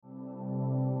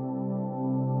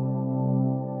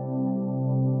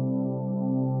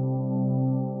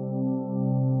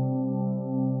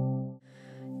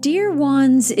Dear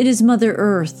ones, it is Mother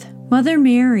Earth, Mother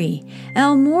Mary,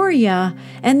 El Morya,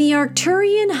 and the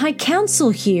Arcturian High Council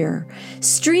here,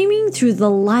 streaming through the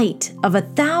light of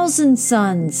 1,000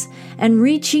 suns and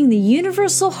reaching the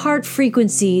universal heart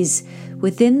frequencies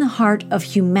within the heart of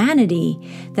humanity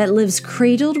that lives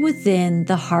cradled within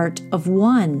the heart of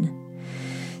one.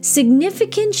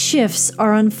 Significant shifts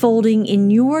are unfolding in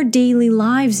your daily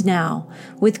lives now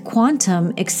with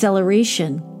quantum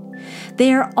acceleration.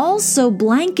 They are also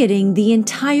blanketing the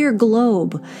entire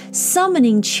globe,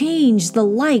 summoning change the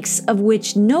likes of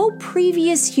which no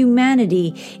previous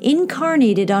humanity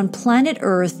incarnated on planet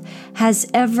Earth has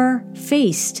ever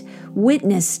faced,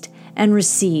 witnessed, and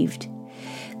received.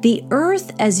 The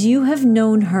Earth, as you have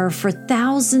known her for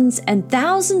thousands and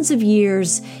thousands of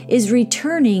years, is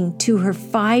returning to her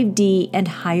 5D and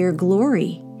higher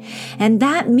glory. And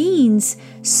that means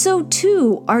so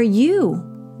too are you.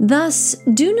 Thus,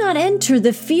 do not enter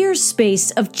the fear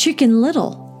space of Chicken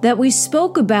Little that we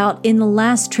spoke about in the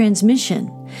last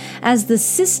transmission, as the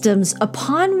systems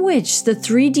upon which the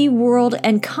 3D world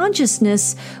and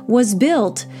consciousness was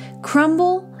built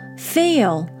crumble,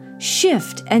 fail,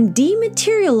 shift, and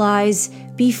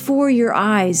dematerialize before your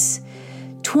eyes.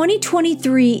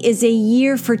 2023 is a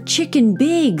year for chicken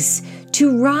bigs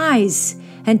to rise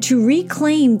and to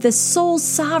reclaim the soul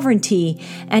sovereignty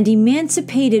and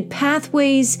emancipated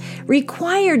pathways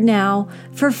required now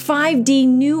for 5D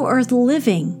New Earth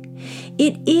living.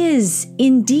 It is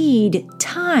indeed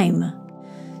time.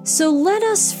 So let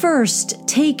us first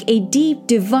take a deep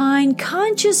divine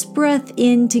conscious breath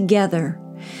in together.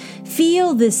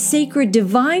 Feel this sacred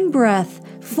divine breath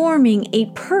forming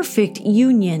a perfect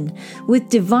union with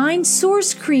divine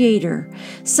source creator,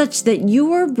 such that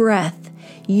your breath,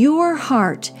 your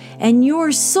heart, and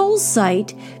your soul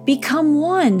sight become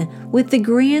one with the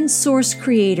grand source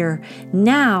creator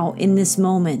now in this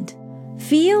moment.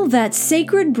 Feel that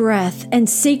sacred breath and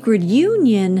sacred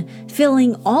union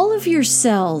filling all of your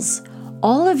cells,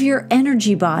 all of your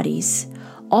energy bodies,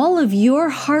 all of your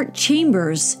heart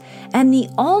chambers, and the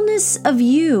allness of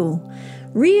you,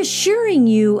 reassuring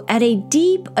you at a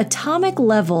deep atomic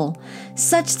level,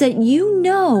 such that you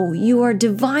know you are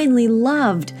divinely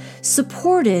loved,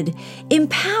 supported,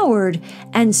 empowered,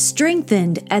 and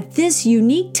strengthened at this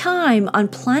unique time on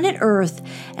planet Earth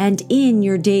and in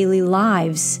your daily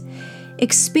lives.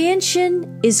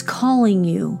 Expansion is calling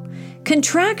you.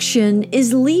 Contraction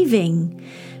is leaving.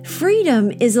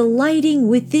 Freedom is alighting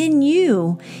within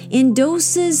you in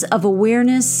doses of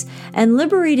awareness and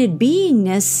liberated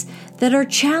beingness that are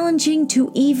challenging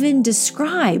to even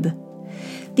describe.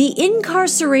 The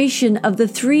incarceration of the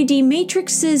 3D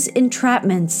matrix's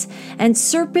entrapments and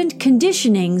serpent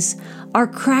conditionings are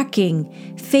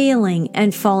cracking, failing,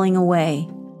 and falling away,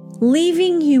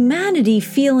 leaving humanity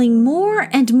feeling more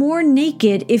and more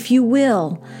naked, if you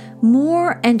will,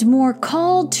 more and more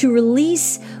called to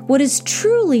release what is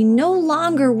truly no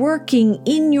longer working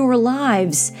in your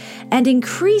lives, and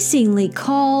increasingly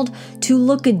called to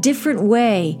look a different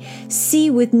way,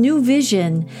 see with new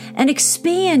vision, and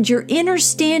expand your inner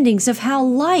standings of how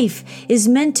life is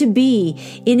meant to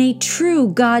be in a true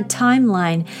God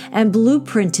timeline and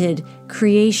blueprinted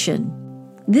creation.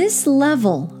 This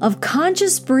level of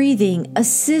conscious breathing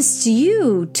assists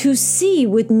you to see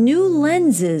with new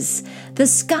lenses the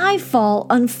skyfall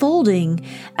unfolding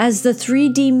as the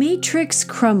 3D matrix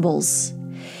crumbles.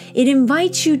 It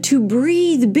invites you to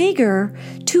breathe bigger,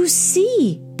 to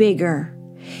see bigger.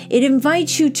 It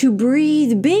invites you to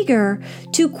breathe bigger,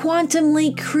 to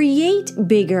quantumly create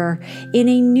bigger in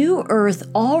a new earth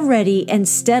already and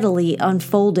steadily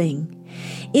unfolding.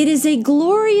 It is a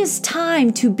glorious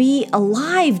time to be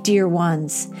alive, dear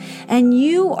ones, and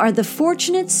you are the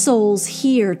fortunate souls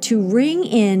here to ring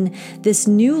in this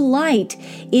new light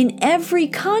in every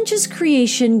conscious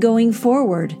creation going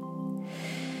forward.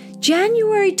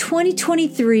 January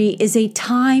 2023 is a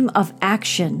time of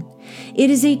action. It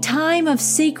is a time of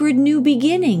sacred new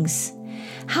beginnings.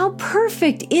 How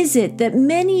perfect is it that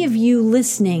many of you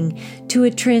listening to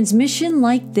a transmission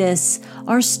like this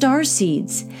are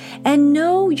starseeds and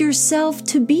know yourself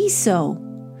to be so?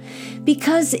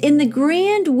 Because in the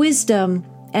grand wisdom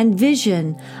and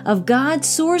vision of God's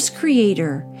source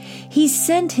creator, He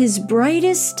sent His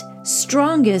brightest,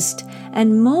 strongest,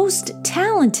 and most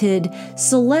talented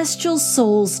celestial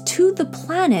souls to the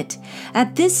planet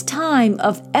at this time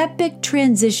of epic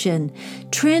transition,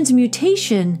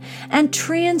 transmutation, and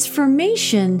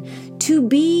transformation to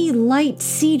be light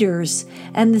seeders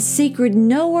and the sacred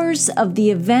knowers of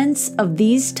the events of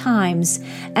these times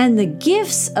and the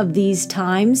gifts of these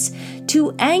times,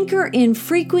 to anchor in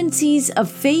frequencies of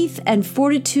faith and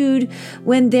fortitude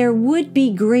when there would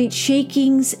be great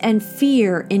shakings and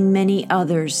fear in many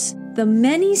others. The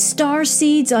many star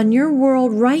seeds on your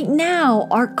world right now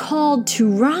are called to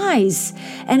rise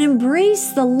and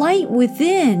embrace the light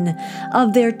within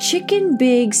of their chicken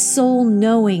big soul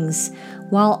knowings,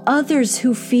 while others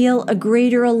who feel a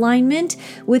greater alignment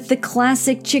with the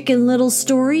classic Chicken Little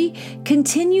story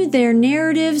continue their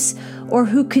narratives, or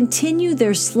who continue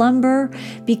their slumber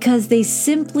because they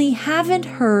simply haven't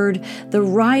heard the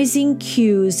rising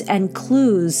cues and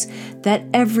clues that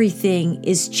everything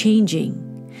is changing.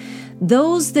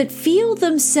 Those that feel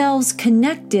themselves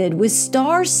connected with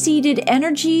star-seeded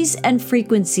energies and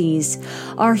frequencies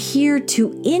are here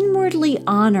to inwardly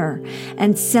honor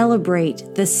and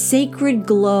celebrate the sacred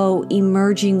glow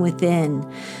emerging within,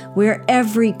 where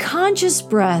every conscious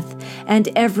breath and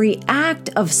every act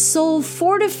of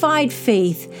soul-fortified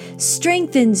faith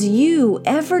strengthens you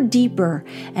ever deeper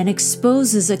and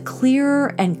exposes a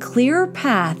clearer and clearer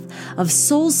path of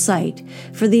soul sight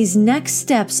for these next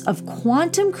steps of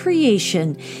quantum creation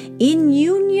in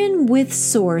union with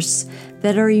Source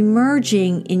that are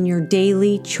emerging in your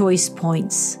daily choice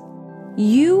points.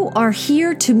 You are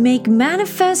here to make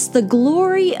manifest the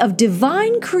glory of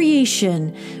divine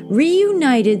creation,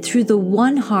 reunited through the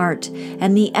one heart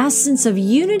and the essence of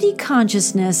unity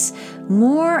consciousness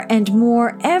more and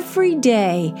more every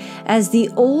day as the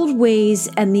old ways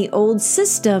and the old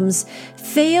systems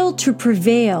fail to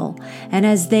prevail, and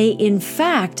as they in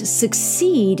fact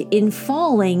succeed in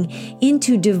falling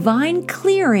into divine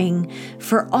clearing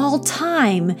for all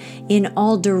time in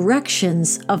all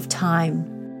directions of time.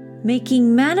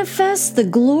 Making manifest the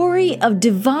glory of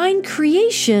divine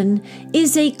creation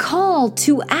is a call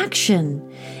to action.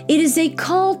 It is a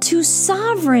call to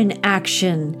sovereign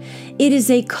action. It is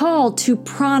a call to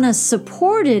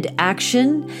prana-supported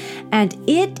action, and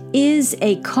it is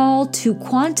a call to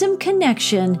quantum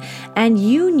connection and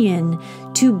union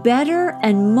to better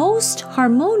and most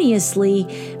harmoniously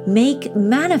make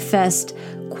manifest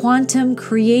quantum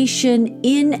creation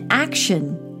in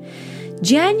action.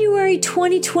 January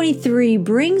 2023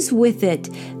 brings with it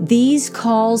these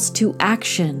calls to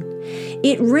action.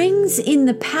 It rings in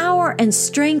the power and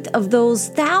strength of those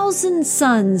 1,000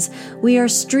 suns we are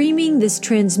streaming this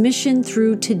transmission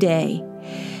through today.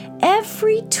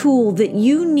 Every tool that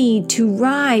you need to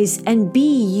rise and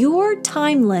be your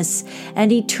timeless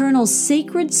and eternal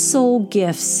sacred soul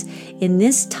gifts in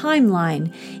this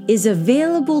timeline is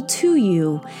available to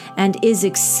you and is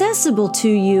accessible to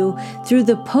you through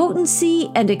the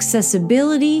potency and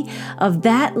accessibility of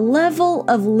that level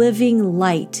of living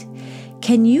light.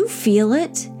 Can you feel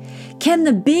it? Can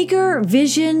the bigger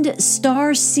visioned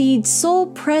star seed soul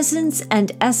presence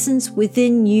and essence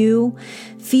within you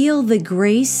feel the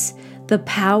grace, the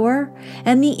power,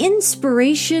 and the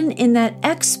inspiration in that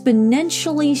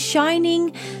exponentially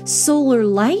shining solar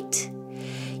light?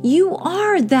 You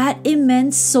are that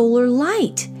immense solar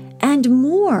light and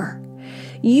more.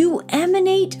 You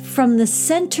emanate from the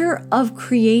center of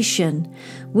creation,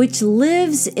 which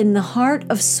lives in the heart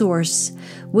of Source,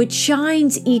 which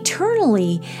shines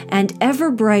eternally and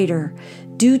ever brighter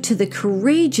due to the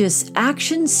courageous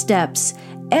action steps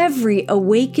every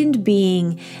awakened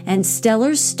being and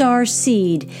stellar star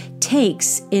seed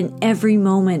takes in every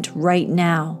moment right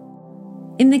now.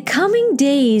 In the coming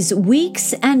days,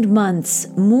 weeks, and months,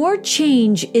 more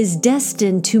change is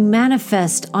destined to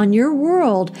manifest on your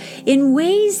world in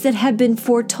ways that have been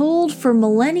foretold for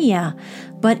millennia,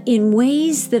 but in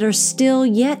ways that are still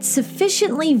yet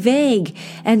sufficiently vague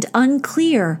and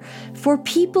unclear for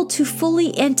people to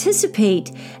fully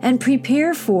anticipate and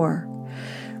prepare for.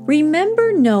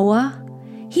 Remember Noah?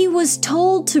 He was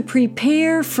told to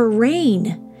prepare for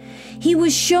rain. He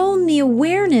was shown the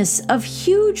awareness of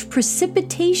huge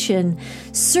precipitation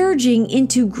surging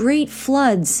into great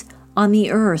floods on the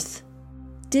earth.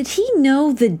 Did he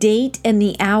know the date and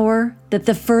the hour that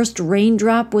the first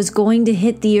raindrop was going to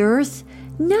hit the earth?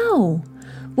 No.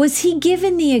 Was he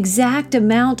given the exact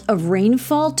amount of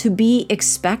rainfall to be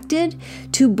expected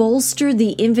to bolster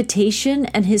the invitation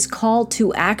and his call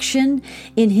to action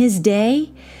in his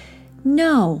day?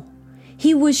 No.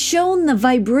 He was shown the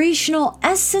vibrational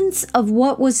essence of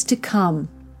what was to come.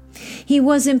 He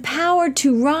was empowered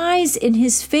to rise in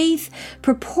his faith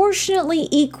proportionately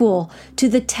equal to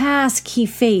the task he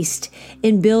faced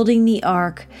in building the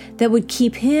ark that would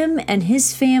keep him and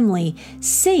his family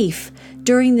safe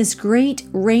during this great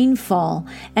rainfall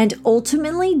and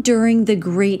ultimately during the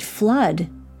great flood.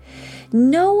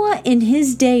 Noah in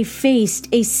his day faced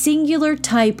a singular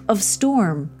type of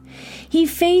storm. He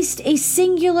faced a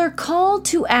singular call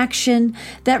to action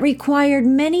that required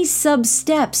many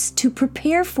sub-steps to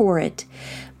prepare for it,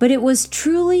 but it was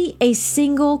truly a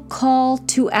single call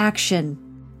to action.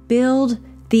 Build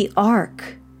the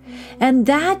ark. And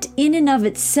that in and of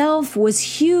itself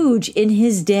was huge in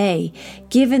his day,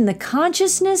 given the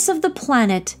consciousness of the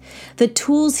planet, the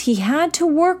tools he had to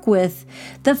work with,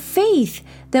 the faith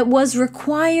that was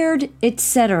required,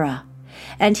 etc.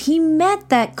 And he met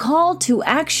that call to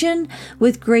action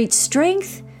with great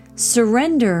strength,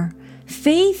 surrender,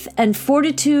 faith, and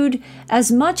fortitude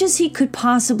as much as he could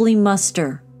possibly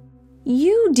muster.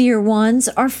 You, dear ones,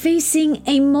 are facing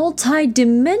a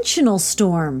multi-dimensional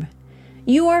storm.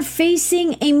 You are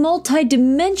facing a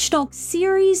multi-dimensional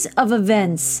series of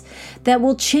events that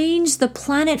will change the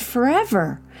planet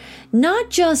forever, not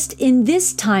just in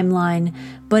this timeline,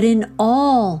 but in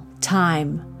all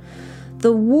time.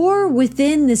 The war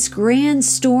within this grand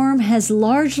storm has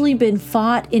largely been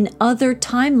fought in other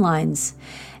timelines,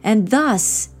 and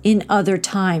thus in other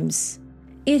times.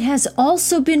 It has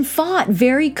also been fought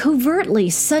very covertly,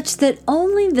 such that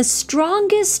only the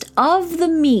strongest of the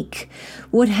meek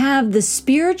would have the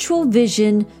spiritual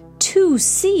vision to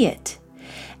see it.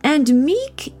 And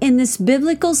meek in this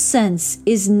biblical sense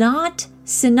is not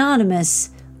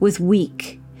synonymous with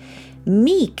weak.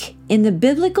 Meek in the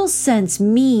biblical sense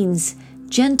means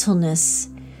gentleness,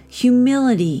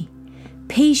 humility,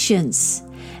 patience,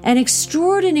 and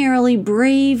extraordinarily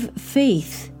brave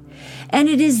faith. And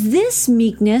it is this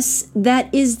meekness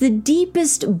that is the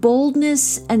deepest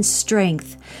boldness and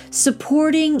strength,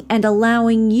 supporting and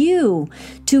allowing you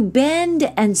to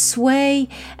bend and sway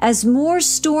as more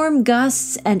storm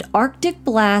gusts and Arctic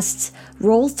blasts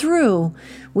roll through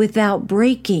without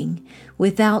breaking,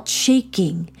 without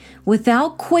shaking,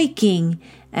 without quaking,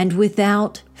 and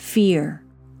without fear.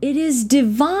 It is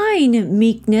divine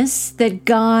meekness that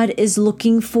God is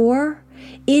looking for.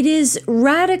 It is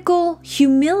radical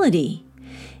humility.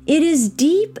 It is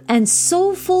deep and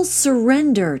soulful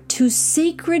surrender to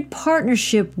sacred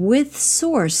partnership with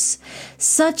Source,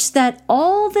 such that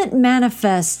all that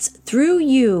manifests through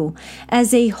you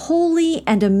as a holy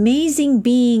and amazing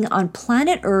being on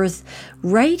planet Earth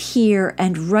right here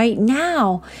and right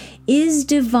now is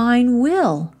divine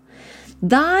will.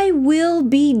 Thy will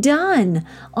be done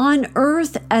on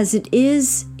earth as it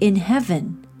is in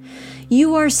heaven.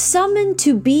 You are summoned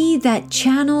to be that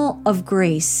channel of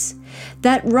grace,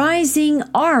 that rising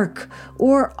ark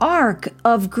or ark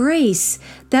of grace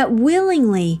that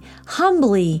willingly,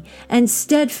 humbly, and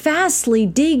steadfastly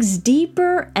digs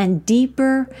deeper and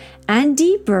deeper and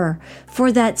deeper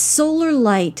for that solar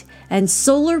light and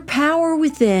solar power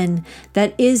within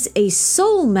that is a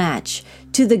soul match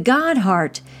to the God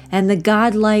heart and the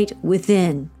God light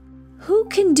within. Who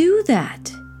can do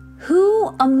that?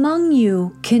 Who among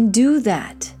you can do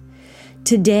that?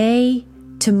 Today,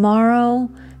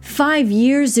 tomorrow, 5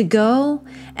 years ago,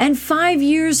 and 5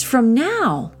 years from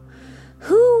now?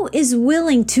 Who is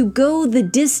willing to go the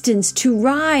distance to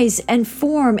rise and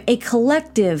form a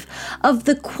collective of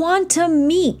the quantum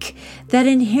meek that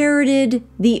inherited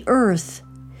the earth?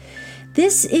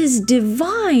 This is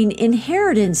divine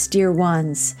inheritance, dear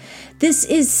ones. This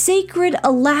is sacred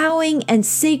allowing and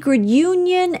sacred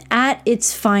union at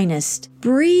its finest.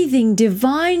 Breathing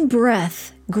divine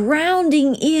breath,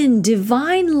 grounding in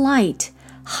divine light,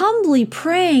 humbly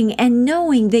praying and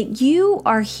knowing that you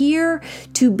are here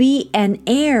to be an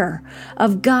heir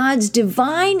of God's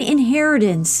divine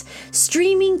inheritance,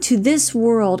 streaming to this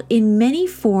world in many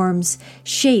forms,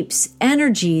 shapes,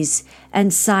 energies,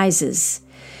 and sizes.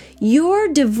 Your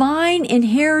divine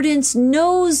inheritance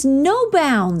knows no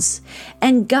bounds,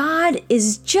 and God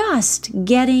is just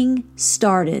getting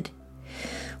started.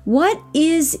 What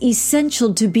is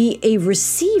essential to be a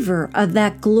receiver of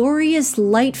that glorious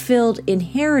light-filled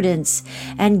inheritance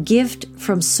and gift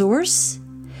from Source?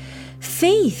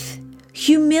 Faith,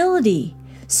 humility,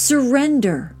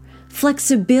 surrender,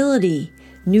 flexibility,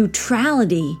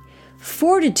 neutrality,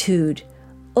 fortitude,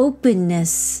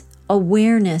 openness,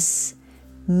 awareness,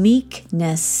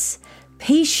 meekness,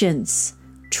 patience,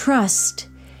 trust,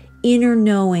 inner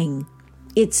knowing.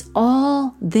 It's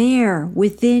all there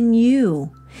within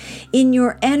you, in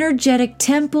your energetic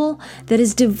temple that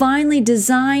is divinely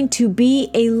designed to be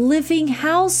a living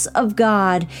house of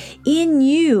God in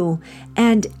you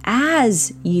and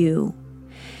as you.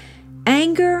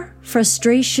 Anger,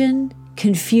 frustration,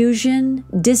 confusion,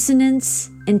 dissonance,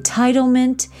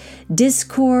 entitlement,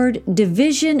 discord,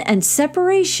 division, and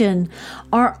separation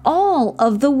are all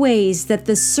of the ways that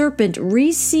the serpent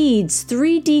reseeds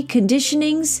 3D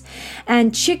conditionings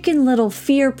and Chicken Little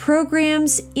fear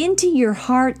programs into your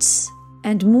hearts,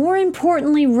 and more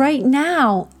importantly right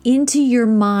now, into your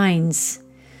minds.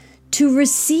 To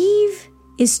receive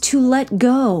is to let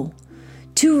go.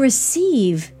 To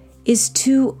receive is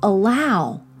to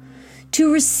allow. To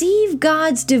receive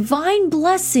God's divine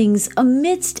blessings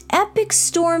amidst epic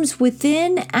storms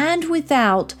within and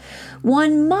without,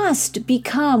 one must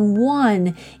become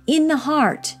one in the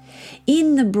heart,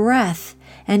 in the breath,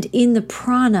 and in the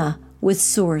prana with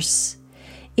Source.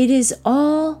 It is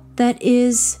all that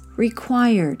is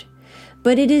required,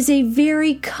 but it is a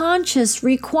very conscious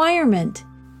requirement.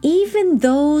 Even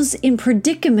those in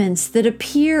predicaments that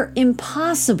appear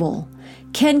impossible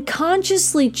can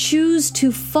consciously choose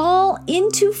to fall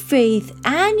into faith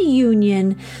and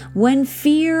union when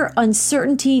fear,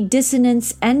 uncertainty,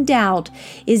 dissonance, and doubt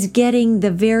is getting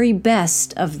the very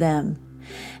best of them.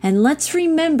 And let's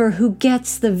remember who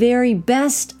gets the very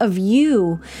best of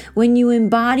you when you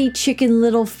embody Chicken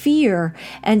Little fear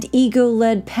and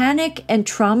ego-led panic and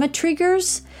trauma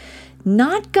triggers.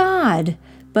 Not God,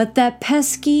 but that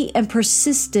pesky and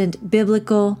persistent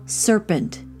biblical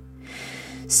serpent.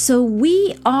 So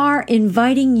we are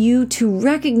inviting you to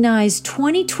recognize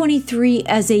 2023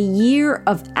 as a year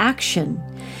of action.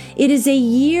 It is a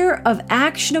year of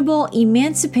actionable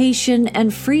emancipation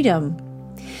and freedom.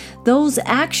 Those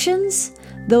actions,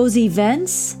 those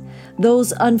events,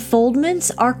 those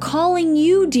unfoldments are calling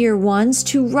you, dear ones,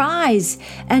 to rise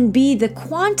and be the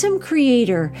quantum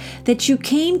creator that you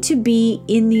came to be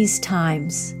in these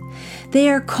times. They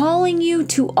are calling you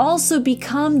to also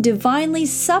become divinely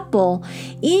supple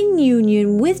in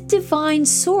union with divine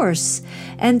Source,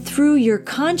 and through your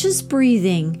conscious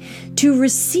breathing to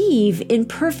receive in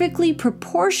perfectly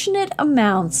proportionate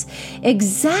amounts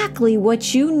exactly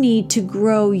what you need to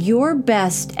grow your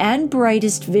best and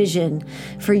brightest vision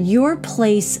for your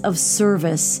place of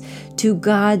service to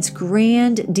God's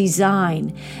grand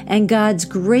design and God's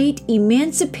great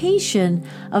emancipation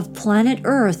of planet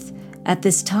Earth at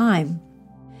this time.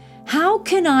 How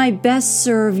can I best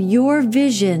serve your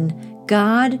vision,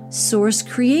 God, Source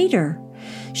Creator?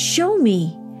 Show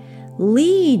me,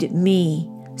 lead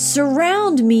me,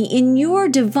 surround me in your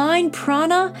divine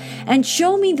prana, and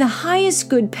show me the highest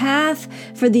good path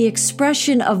for the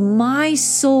expression of my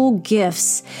soul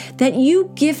gifts that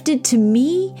you gifted to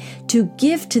me to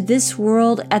give to this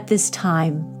world at this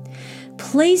time.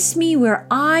 Place me where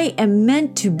I am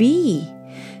meant to be.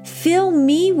 Fill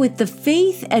me with the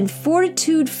faith and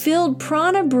fortitude-filled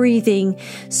prana breathing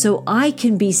so I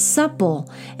can be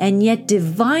supple and yet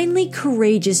divinely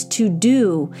courageous to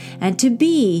do and to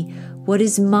be what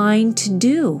is mine to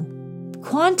do.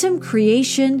 Quantum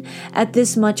creation at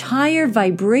this much higher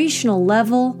vibrational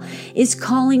level is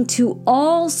calling to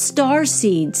all star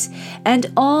seeds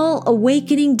and all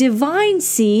awakening divine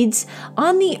seeds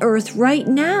on the earth right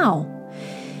now.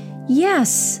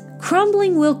 Yes,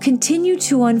 crumbling will continue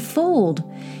to unfold.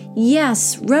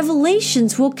 Yes,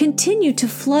 revelations will continue to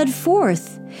flood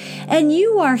forth. And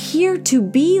you are here to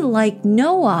be like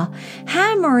Noah,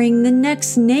 hammering the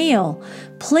next nail,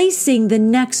 placing the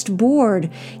next board,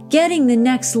 getting the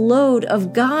next load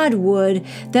of God wood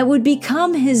that would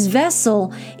become his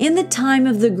vessel in the time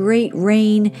of the great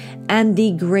rain and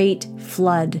the great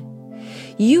flood.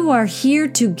 You are here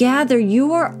to gather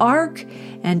your ark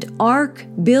and ark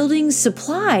building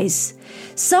supplies.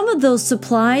 Some of those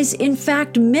supplies, in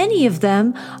fact, many of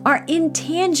them, are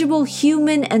intangible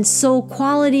human and soul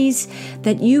qualities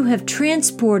that you have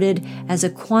transported as a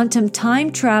quantum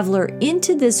time traveler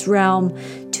into this realm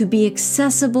to be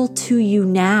accessible to you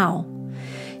now.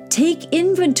 Take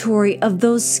inventory of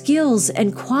those skills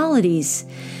and qualities.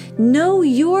 Know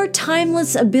your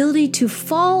timeless ability to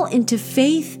fall into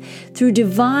faith through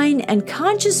divine and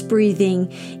conscious breathing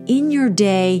in your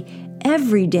day,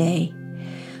 every day.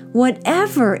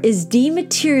 Whatever is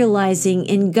dematerializing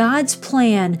in God's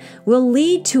plan will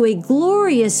lead to a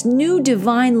glorious new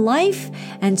divine life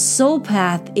and soul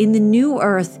path in the new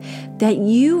earth that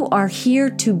you are here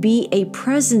to be a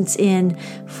presence in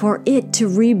for it to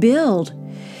rebuild.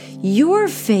 Your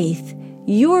faith,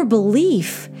 your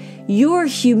belief, your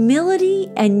humility,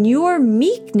 and your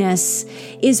meekness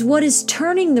is what is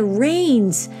turning the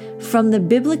reins from the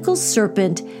biblical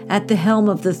serpent at the helm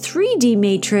of the 3D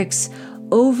matrix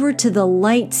over to the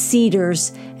light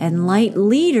seeders and light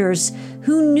leaders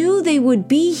who knew they would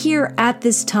be here at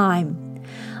this time.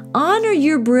 Honor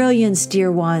your brilliance, dear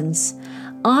ones.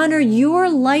 honor your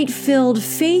light-filled,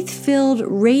 faith-filled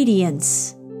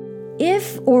radiance.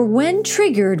 If or when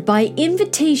triggered by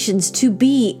invitations to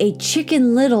be a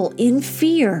Chicken Little in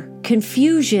fear,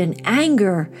 confusion,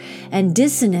 anger, and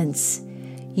dissonance,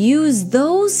 use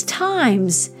those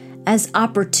times as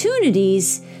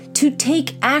opportunities to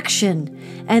take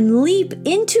action and leap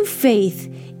into faith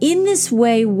in this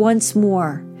way once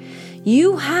more.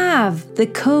 You have the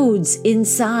codes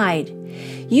inside.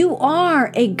 You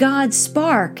are a God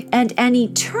spark and an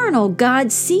eternal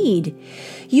God seed.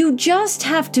 You just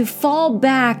have to fall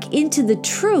back into the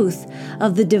truth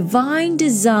of the divine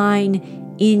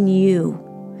design in you.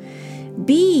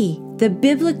 Be the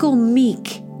biblical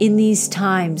meek in these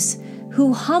times,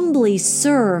 who humbly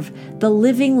serve the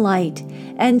living light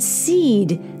and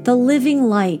seed the living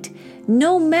light,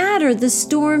 no matter the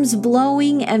storms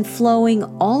blowing and flowing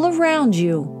all around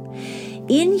you.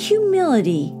 In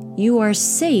humility, you are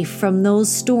safe from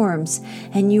those storms,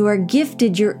 and you are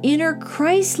gifted your inner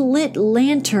Christ-lit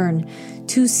lantern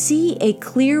to see a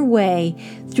clear way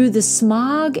through the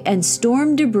smog and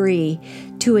storm debris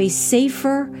to a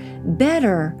safer,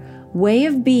 better way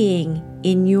of being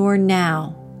in your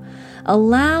now.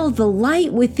 Allow the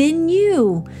light within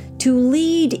you to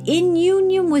lead in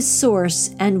union with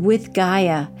Source and with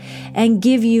Gaia, and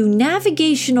give you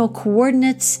navigational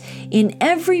coordinates in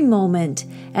every moment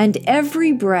and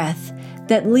every breath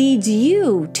that leads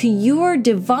you to your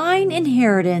divine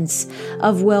inheritance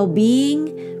of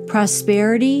well-being,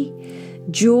 prosperity,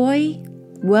 joy,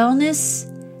 wellness,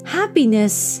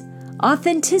 happiness,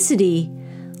 authenticity,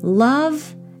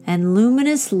 love, and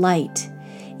luminous light.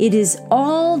 It is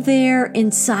all there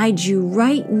inside you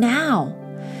right now.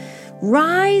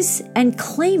 Rise and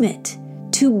claim it,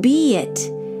 to be it,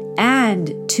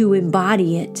 and to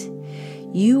embody it.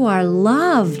 You are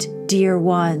loved, dear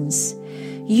ones.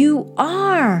 You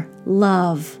are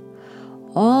love.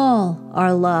 All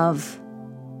are love.